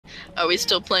Are we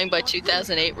still playing by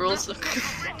 2008 rules? Ow,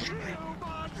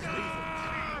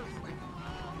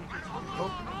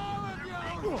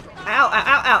 ow,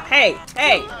 ow, ow, hey,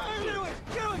 hey!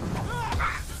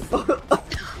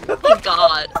 Oh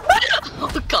god.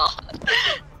 Oh god.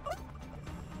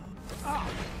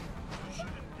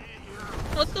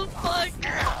 What the fuck?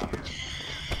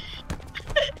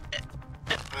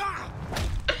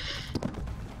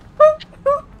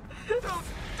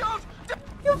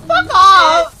 You fuck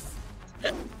off!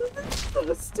 This is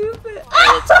so stupid.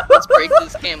 Let's break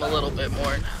this game a little bit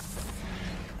more.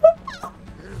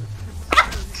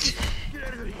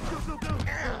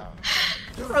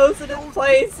 Frozen in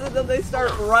place, and then they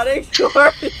start running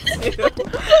towards you.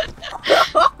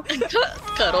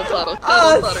 Cuddle, puddle, cuddle,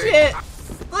 Oh puddle. shit!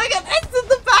 Look at this in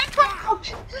the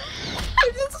background!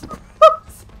 I just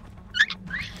froze.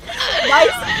 Nice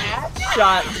ass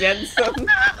shot, Jensen.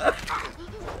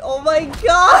 Oh my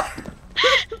god!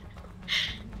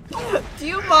 Do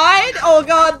you mind? Oh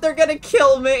god, they're gonna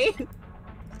kill me!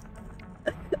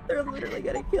 They're literally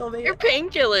gonna kill me. Your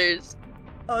painkillers.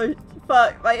 Oh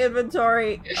fuck, my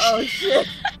inventory. Oh shit.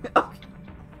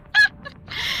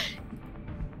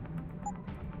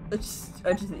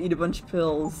 I just eat a bunch of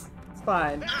pills. It's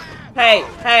fine. Hey,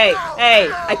 hey, hey!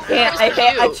 I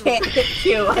can't hit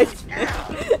Q.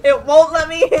 It won't let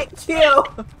me hit Q.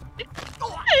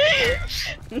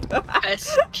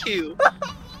 SQ.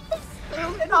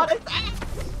 Not his ass.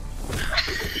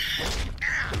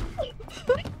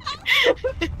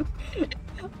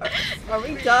 Are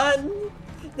we done?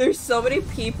 There's so many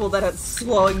people that are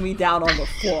slowing me down on the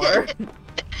floor.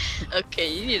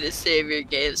 Okay, you need to save your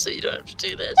game so you don't have to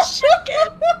do that shit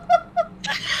again.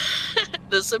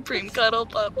 The Supreme Cuddle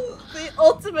Puddle. The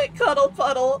ultimate Cuddle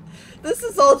Puddle. This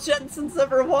is all Jensen's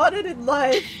ever wanted in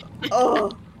life.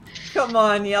 Oh, come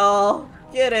on, y'all.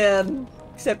 Get in.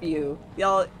 Except you.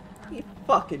 Y'all, you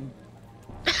fucking...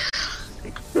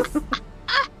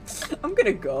 I'm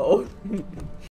gonna go.